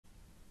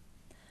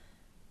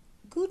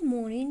Good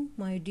morning,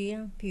 my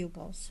dear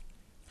pupils.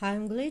 I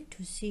am glad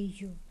to see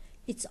you.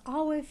 It's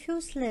our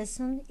first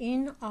lesson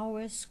in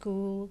our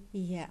school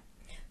year.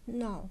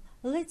 Now,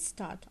 let's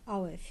start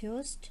our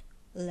first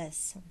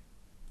lesson.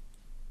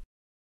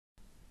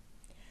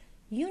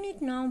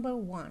 Unit number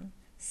 1.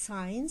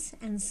 Science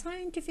and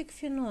scientific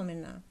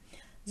phenomena.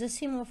 The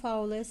theme of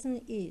our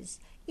lesson is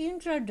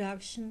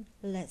Introduction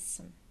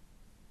lesson.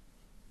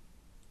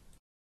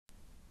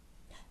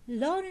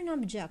 Learning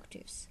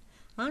objectives.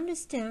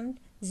 Understand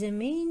the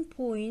main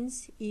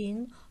points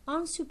in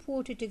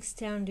unsupported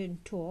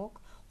extended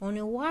talk on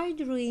a wide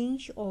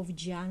range of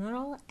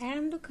general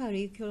and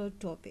curricular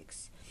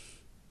topics,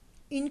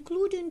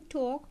 including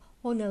talk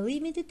on a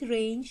limited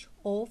range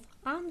of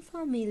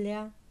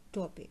unfamiliar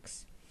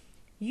topics.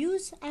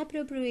 Use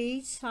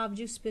appropriate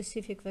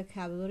subject-specific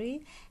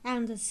vocabulary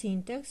and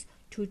syntax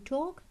to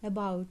talk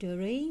about a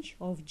range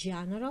of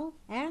general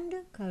and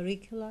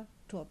curricular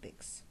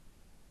topics.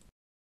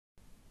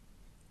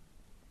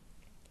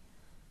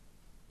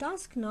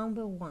 Task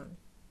number 1.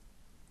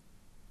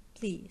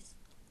 Please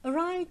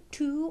write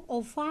 2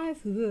 or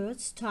 5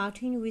 words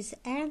starting with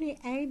any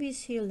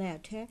ABC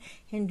letter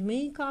and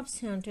make up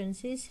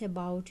sentences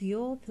about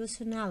your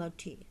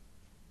personality.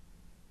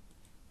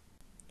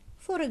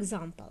 For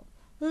example,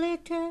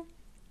 letter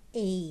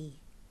A.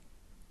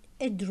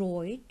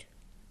 Adroit,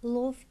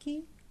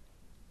 ловкий,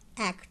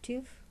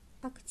 active,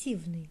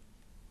 активный.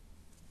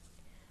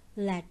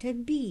 Letter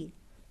B.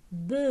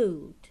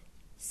 Bold,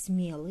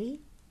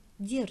 смелый,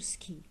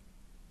 дерзкий.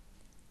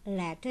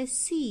 Letter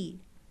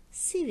C.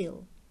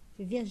 Civil,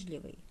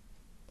 вежливый.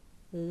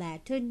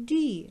 Letter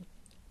D.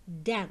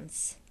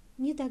 Dense,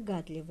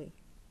 недогадливый.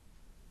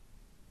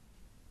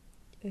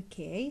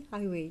 Okay,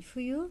 I wait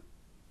for you.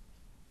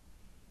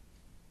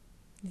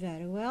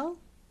 Very well.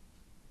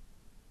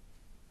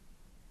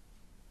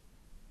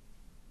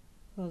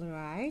 All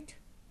right.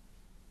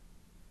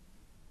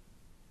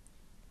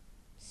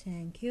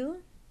 Thank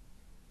you.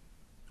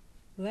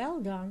 Well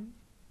done.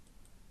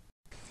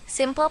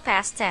 Simple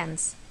past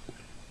tense.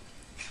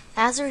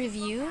 As a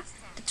review,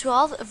 the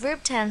 12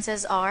 verb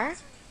tenses are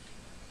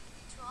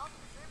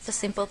the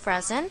simple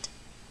present,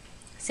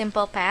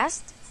 simple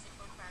past,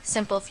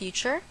 simple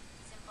future,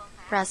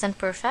 present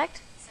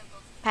perfect,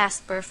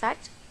 past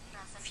perfect,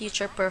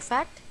 future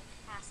perfect,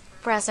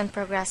 present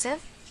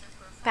progressive,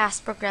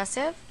 past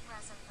progressive,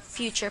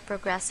 future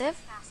progressive,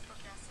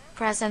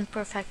 present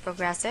perfect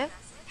progressive,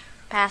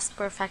 past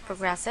perfect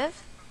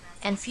progressive,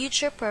 and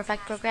future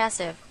perfect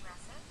progressive.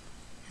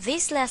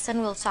 This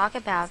lesson will talk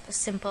about the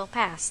simple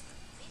past.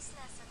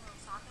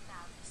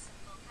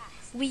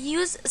 We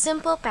use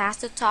simple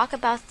past to talk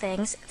about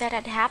things that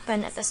had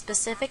happened at a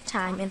specific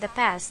time in the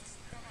past.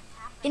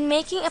 In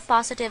making a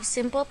positive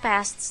simple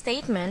past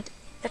statement,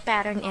 the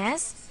pattern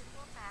is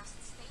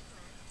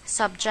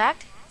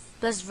subject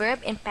plus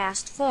verb in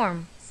past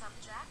form.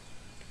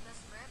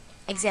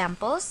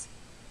 Examples: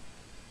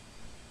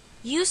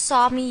 You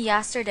saw me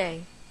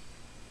yesterday.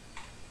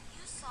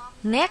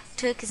 Nick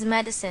took his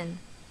medicine.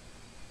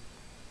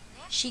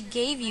 She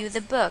gave you the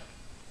book.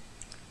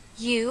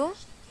 You,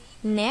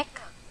 Nick,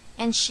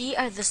 and she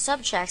are the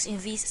subjects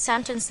in these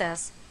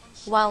sentences,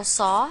 while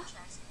saw,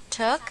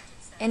 took,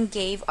 and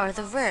gave are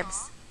the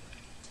verbs.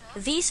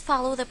 These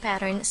follow the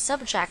pattern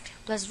subject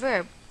plus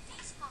verb.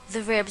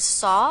 The verbs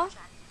saw,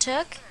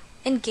 took,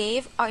 and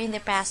gave are in their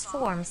past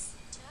forms.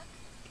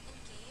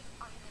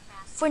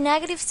 For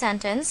negative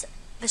sentence,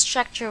 the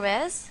structure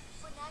is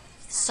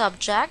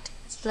subject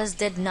plus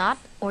did not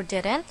or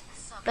didn't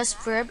plus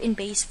verb in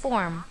base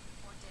form.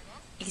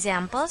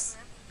 Examples: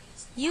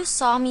 You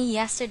saw me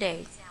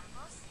yesterday.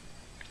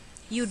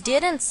 You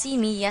didn't see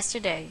me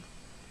yesterday.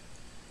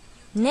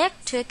 Nick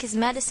took his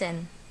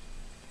medicine.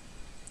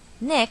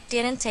 Nick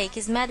didn't take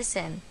his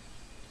medicine.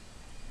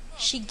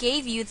 She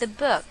gave you the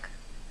book.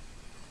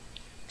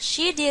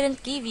 She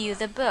didn't give you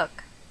the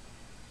book.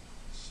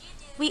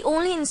 We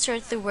only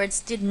insert the words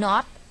did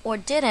not or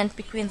didn't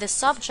between the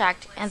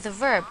subject and the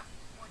verb.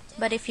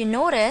 But if you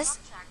notice,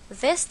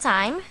 this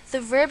time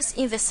the verbs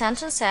in the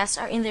sentences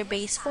are in their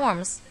base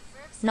forms,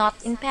 not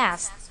in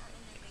past.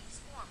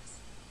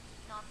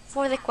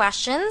 For the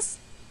questions,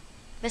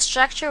 the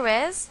structure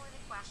is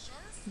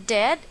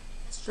did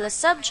plus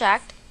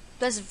subject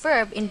plus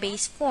verb in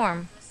base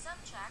form.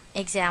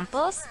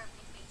 Examples: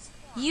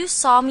 You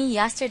saw me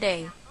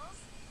yesterday.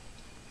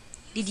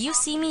 Did you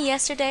see me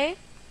yesterday?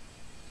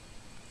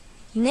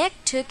 Nick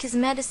took his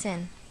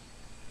medicine.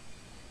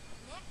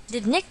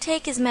 Did Nick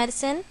take his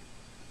medicine?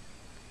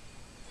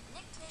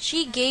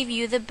 She gave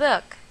you the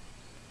book.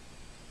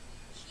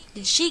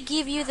 Did she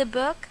give you the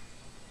book?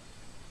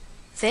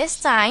 This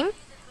time,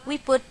 we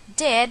put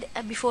did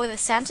before the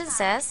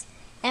sentences,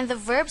 and the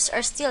verbs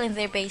are still in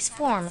their base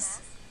forms.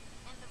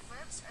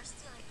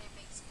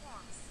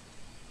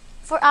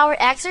 For our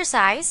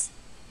exercise,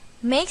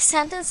 make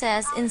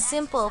sentences in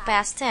simple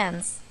past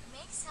tense.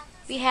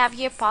 We have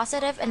here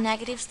positive and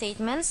negative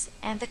statements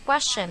and the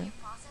question.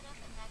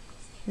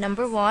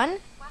 Number 1.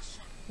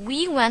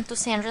 We went to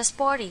Sandra's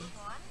party.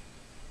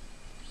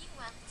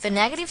 The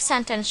negative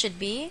sentence should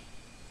be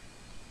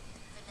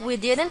We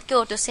didn't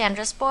go to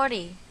Sandra's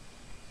party.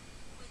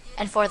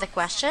 And for the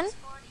question,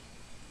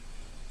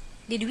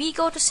 did we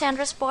go to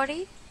Sandra's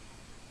party?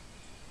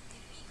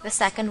 The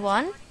second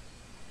one,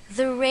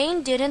 the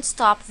rain didn't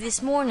stop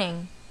this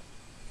morning.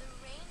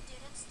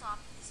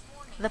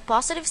 The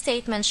positive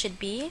statement should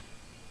be,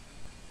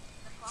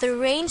 the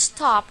rain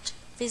stopped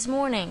this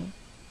morning.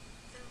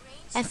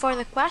 And for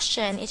the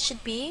question, it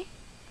should be,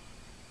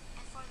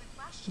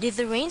 did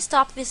the rain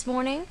stop this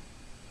morning?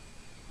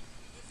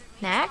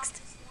 Next,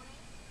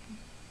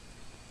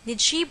 did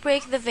she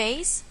break the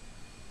vase?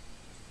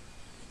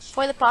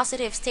 For the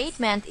positive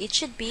statement, it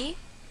should be,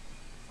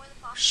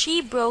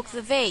 she broke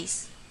the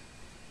vase.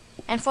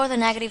 And for the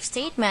negative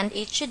statement,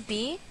 it should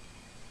be,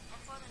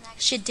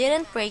 she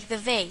didn't break the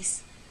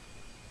vase.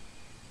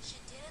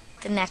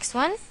 The next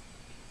one,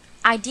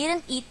 I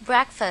didn't eat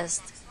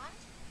breakfast.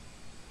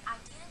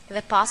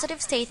 The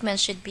positive statement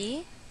should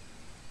be,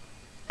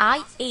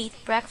 I ate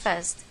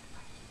breakfast.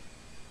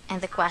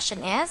 And the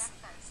question is,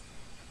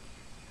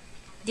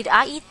 did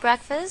I eat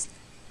breakfast?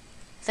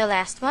 The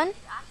last one,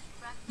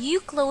 you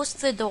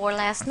closed the door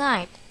last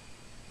night.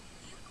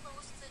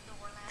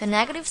 The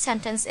negative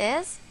sentence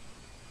is,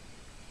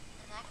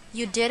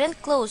 you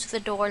didn't close the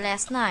door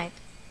last night.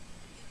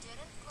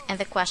 And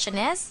the question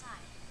is,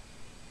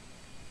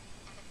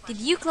 did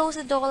you close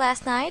the door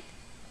last night?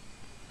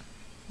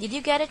 Did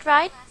you get it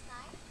right?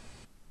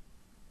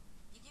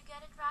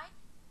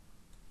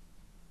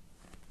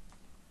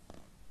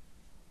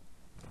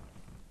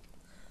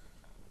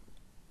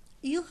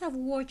 You have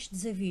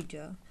watched the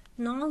video.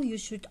 Now you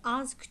should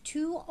ask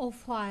 2 or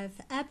 5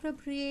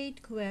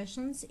 appropriate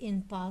questions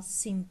in past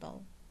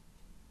simple.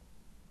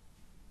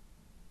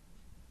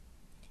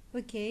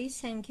 Okay,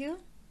 thank you.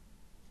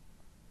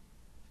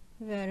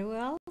 Very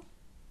well.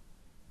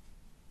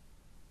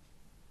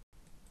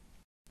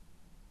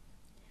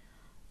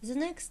 The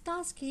next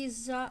task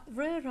is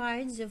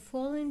rewrite the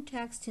following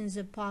text in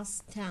the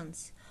past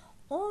tense.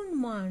 On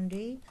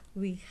Monday,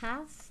 we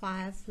have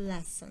 5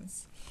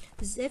 lessons.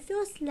 The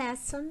first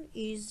lesson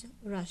is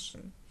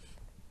Russian.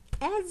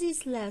 At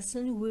this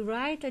lesson, we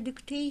write a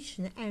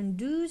dictation and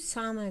do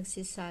some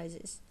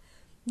exercises.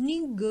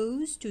 Nick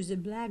goes to the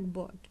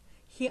blackboard.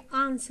 He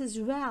answers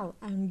well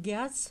and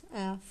gets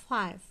a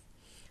 5.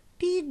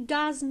 Pete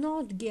does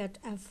not get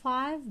a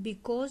 5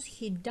 because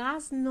he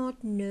does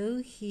not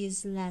know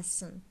his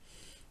lesson.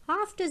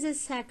 After the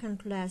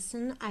second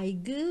lesson, I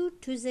go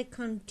to the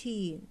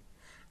canteen.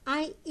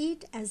 I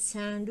eat a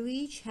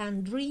sandwich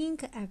and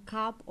drink a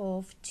cup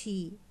of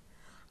tea.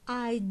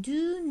 I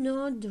do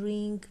not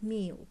drink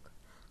milk.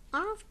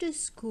 After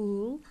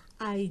school,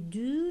 I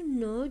do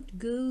not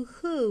go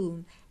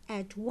home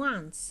at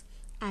once.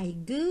 I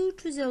go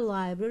to the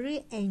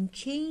library and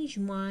change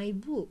my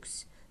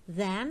books.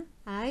 Then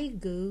I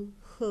go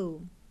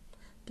home.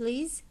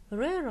 Please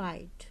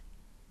rewrite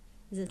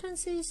the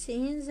sentences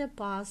in the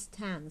past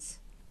tense.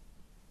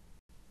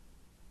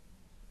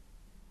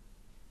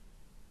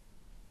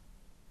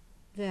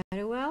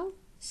 Very well,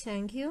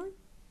 thank you.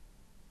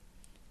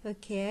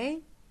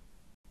 Okay.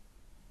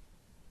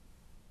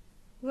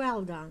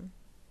 Well done.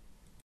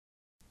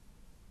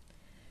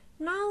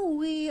 Now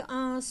we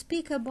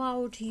speak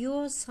about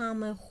your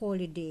summer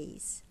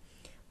holidays.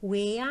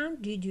 Where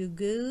did you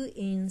go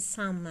in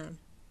summer?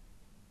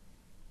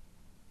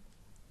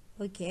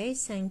 Okay,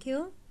 thank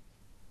you.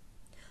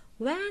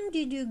 When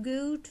did you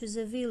go to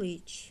the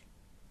village?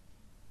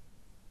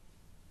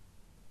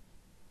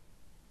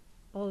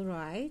 All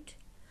right.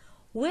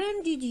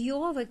 When did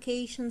your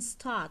vacation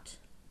start?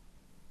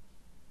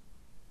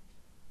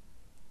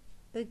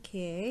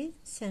 Okay,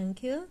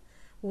 thank you.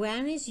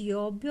 When is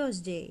your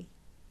birthday?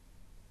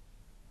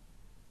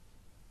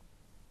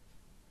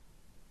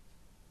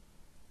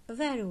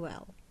 Very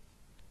well.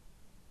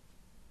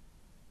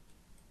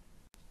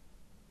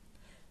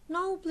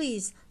 Now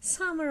please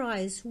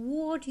summarize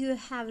what you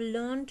have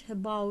learned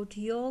about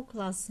your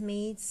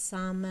classmates'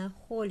 summer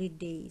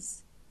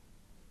holidays.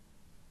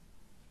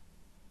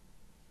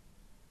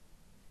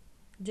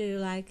 Do you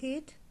like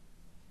it?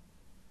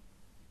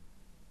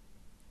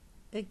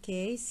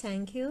 Okay,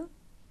 thank you.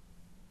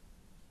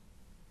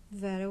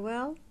 Very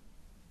well.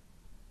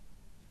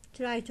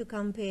 Try to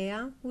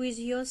compare with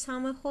your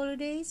summer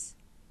holidays.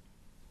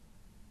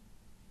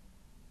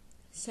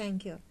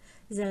 Thank you.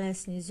 The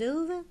lesson is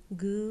over.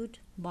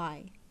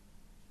 Goodbye.